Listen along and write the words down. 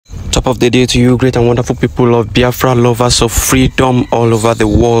of the day to you, great and wonderful people of Biafra, lovers of freedom all over the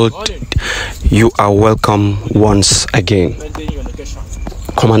world. You are welcome once again.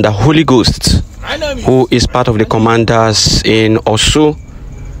 Commander Holyghost, who is part of the commanders in Orsu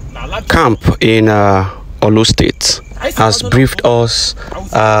camp in Olu State, has briefed us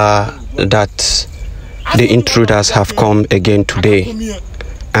that the intruders have come again today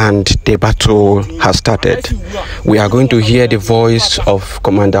and the battle has started. We are going to hear the voice of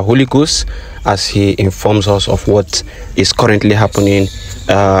Commander Holyghost as he informs us of what is currently happening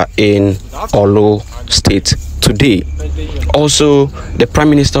in Olu State today. Also, the Prime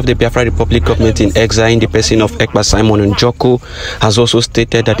Minister of the Biafra Republic government in exile, in the person of Ekpa Simon Njoko, has also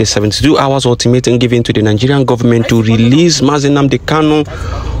stated that the 72 hours ultimatum given to the Nigerian government to release Mazi Nnamdi Kanu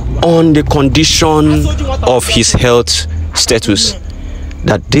on the condition of his health status,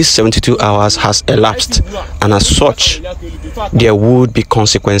 that this 72 hours has elapsed, and as such there would be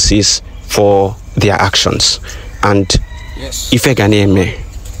consequences for their actions. And Ife Ganeme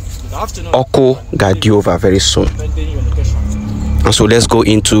Oko got you over very soon. And so let's go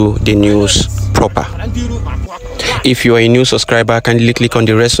into the news proper. If you are a new subscriber, kindly click on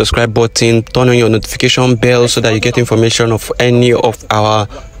the red subscribe button, turn on your notification bell so that you get information of any of our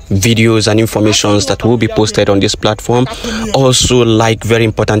videos and informations that will be posted on this platform. Also, very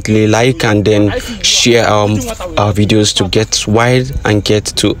importantly, like and then share our videos to get wide and get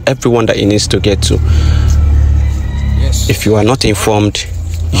to everyone that it needs to get to. If you are not informed,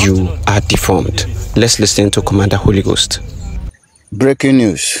 you are deformed. Let's listen to Commander Holyghost. Breaking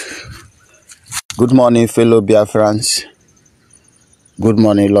news. Good morning, fellow Biafrans. Good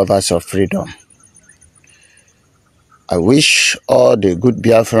morning, lovers of freedom. I wish all the good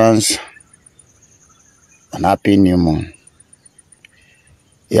Biafrans an happy new moon.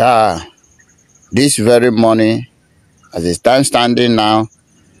 Yeah, this very morning, as it stands standing now,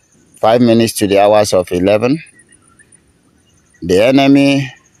 5 minutes to the hours of 11, the enemy,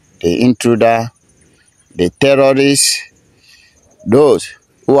 the intruder, the terrorists, those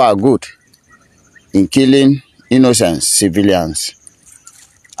who are good in killing innocent civilians,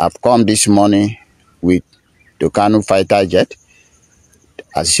 have come this morning with the Kanu fighter jet.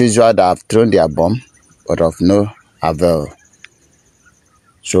 As usual, they have thrown their bomb, but of no avail.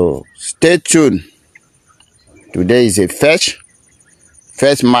 So stay tuned. Today is a first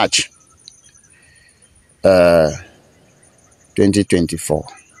March 2024.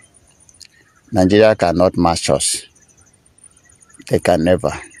 Nigeria cannot match us. They can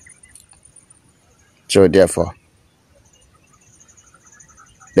never. So therefore,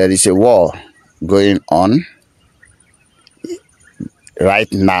 there is a war going on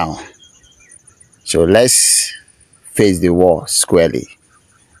right now. So let's face the war squarely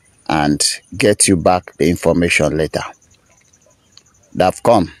and get you back the information later. They have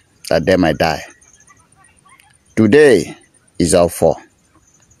come that they might die. Today is our fall,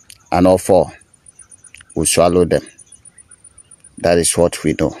 and our fall will swallow them. That is what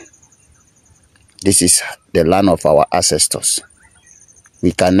we know. This is the land of our ancestors.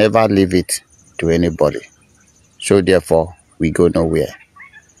 We can never leave it to anybody. So therefore, we go nowhere.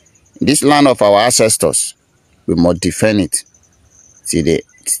 In this land of our ancestors, we must defend it till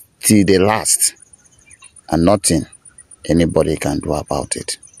the last, and nothing anybody can do about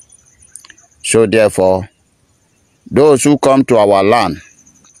it. So therefore, those who come to our land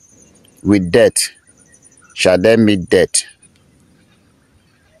with death shall then meet death.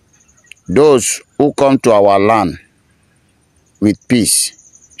 Those who come to our land with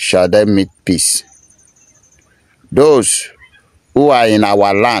peace shall then meet peace. Those who are in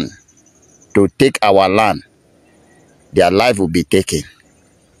our land to take our land, their life will be taken.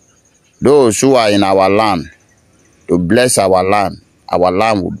 Those who are in our land to bless our land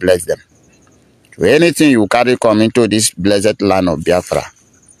will bless them. So anything you carry come into this blessed land of Biafra,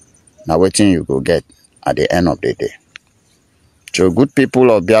 now waiting you go get at the end of the day. So good people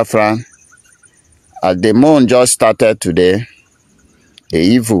of Biafra, as the moon just started today, the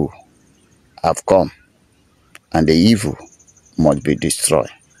evil have come, and the evil must be destroyed.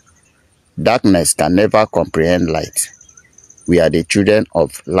 Darkness can never comprehend light. We are the children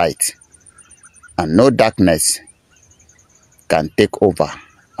of light, and no darkness can take over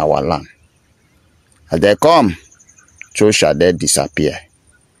our land. As they come, so shall they disappear.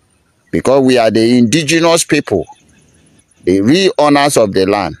 Because we are the indigenous people, the real owners of the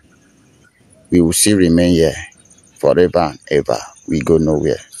land, we will still remain here forever and ever. We go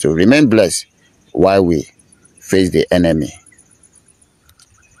nowhere. So remain blessed while we face the enemy.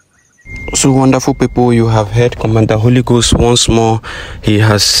 So wonderful people, you have heard Commander Holyghost once more. He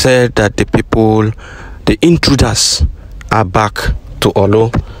has said that the intruders are back to Olu,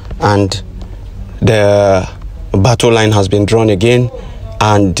 and the battle line has been drawn again,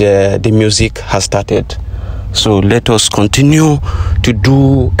 and the music has started. So let us continue to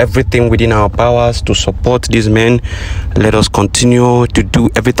do everything within our powers to support these men. Let us continue to do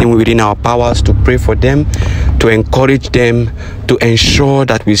everything within our powers to pray for them, to encourage them, to ensure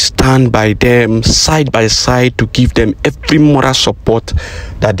that we stand by them side by side, to give them every moral support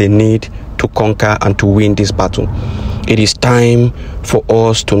that they need to conquer and to win this battle. It is time for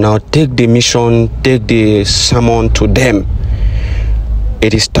us to now take the mission, take the sermon to them.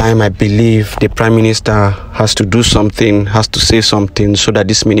 It is time, I believe, the Prime Minister has to do something, has to say something, so that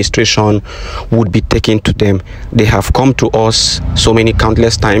this ministration would be taken to them. They have come to us so many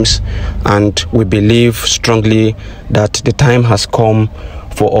countless times, and we believe strongly that the time has come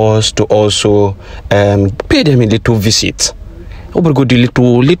for us to also pay them a little visit. We'll go do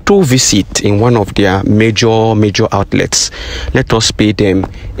little visit in one of their major outlets. Let us pay them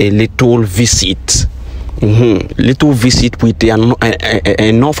a little visit. Little visit with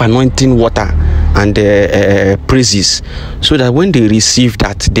enough anointing water and praises, so that when they receive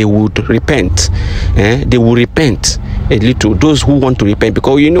that, they would repent. They will repent a little, those who want to repent,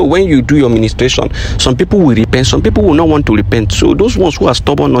 because you know, when you do your ministration, some people will repent, some people will not want to repent. So those ones who are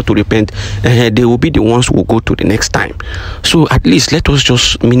stubborn not to repent, they will be the ones who will go to the next time. So at least let us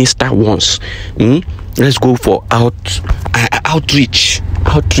just minister once. Let's go for outreach.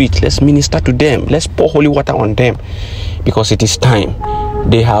 Let's minister to them. Let's pour holy water on them, because it is time.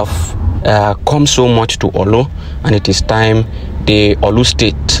 They have come so much to Olu, and it is time the Olu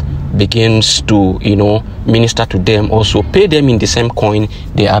state begins to, minister to them, also pay them in the same coin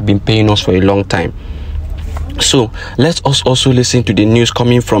they have been paying us for a long time. So let us also listen to the news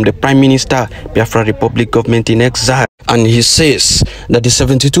coming from the Prime Minister, Biafra Republic Government in Exile. And he says that the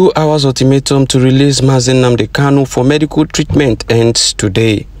 72 hours ultimatum to release Mazi Nnamdi Kanu for medical treatment ends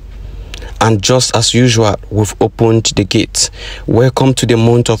today. And just as usual, we've opened the gates. Welcome to the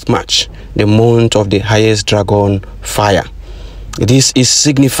month of March, the month of the highest dragon fire. This is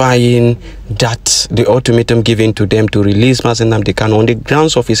signifying that the ultimatum given to them to release Mazi Nnamdi Kanu on the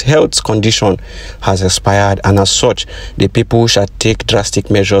grounds of his health condition has expired, and as such, the people shall take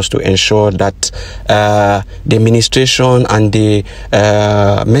drastic measures to ensure that the administration and the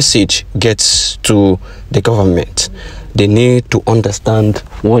message gets to the government. They need to understand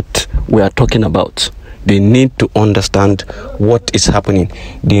what we are talking about. They need to understand what is happening.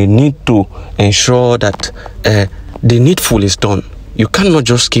 They need to ensure that the needful is done. You cannot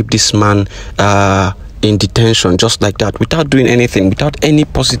just keep this man in detention just like that, without doing anything, without any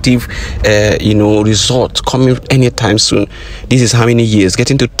positive result coming anytime soon. This is how many years?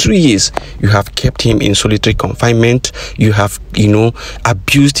 Getting to 3 years. You have kept him in solitary confinement. You have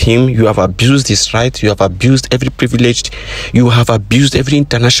abused him. You have abused his rights. You have abused every privilege. You have abused every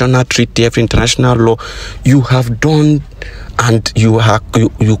international treaty, every international law. You have done, and you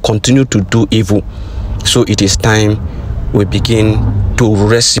continue to do evil. So it is time we begin to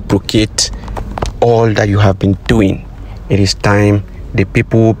reciprocate all that you have been doing. It is time the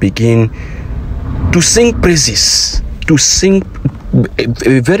people begin to sing praises, to sing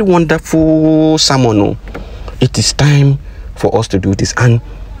a very wonderful sermon. It is time for us to do this, and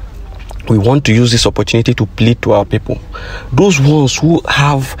we want to use this opportunity to plead to our people, those ones who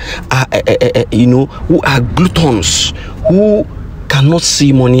have who are gluttons, who cannot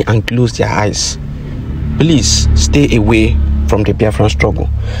see money and close their eyes. Please stay away from the Biafran struggle.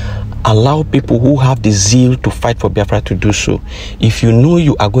 Allow people who have the zeal to fight for Biafra to do so. If you know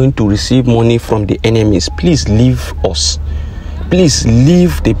you are going to receive money from the enemies, please leave us. Please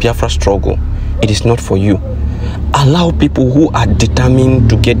leave the Biafra struggle. It is not for you. Allow people who are determined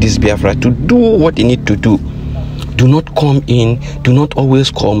to get this Biafra to do what they need to do. Do not come in, do not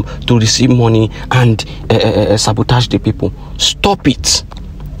always come to receive money and sabotage the people. Stop it.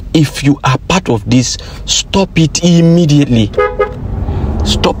 If you are part of this, stop it immediately.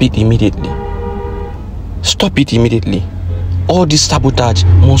 Stop it immediately. Stop it immediately. All this sabotage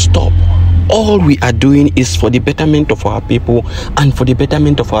must stop. All we are doing is for the betterment of our people and for the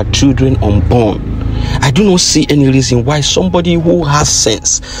betterment of our children unborn. I do not see any reason why somebody who has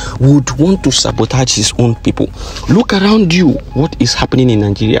sense would want to sabotage his own people. Look around you. What is happening in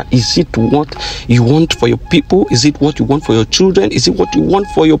Nigeria? Is it what you want for your people? Is it what you want for your children? Is it what you want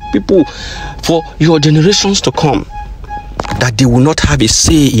for your people, for your generations to come? That they will not have a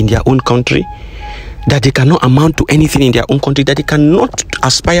say in their own country? That they cannot amount to anything in their own country? That they cannot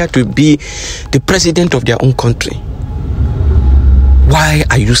aspire to be the president of their own country? Why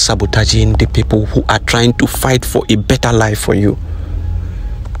are you sabotaging the people who are trying to fight for a better life for you?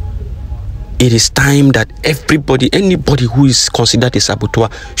 it is time that anybody who is considered a saboteur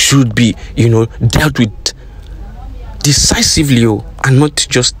should be, dealt with decisively, and not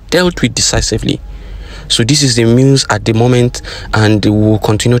just dealt with decisively. So this is the news at the moment, and we will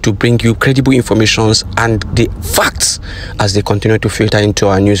continue to bring you credible informations and the facts as they continue to filter into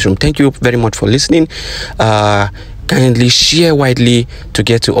our newsroom. Thank you very much for listening. Kindly share widely to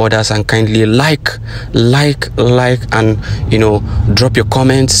get to others, and kindly like, and drop your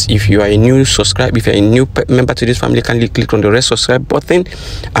comments. If you are a new subscriber, if you're a new member to this family, kindly click on the red subscribe button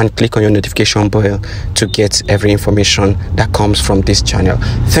and click on your notification bell to get every information that comes from this channel.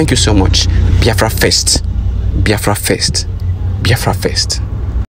 Thank you so much. Biafra first. Biafra first. Biafra first.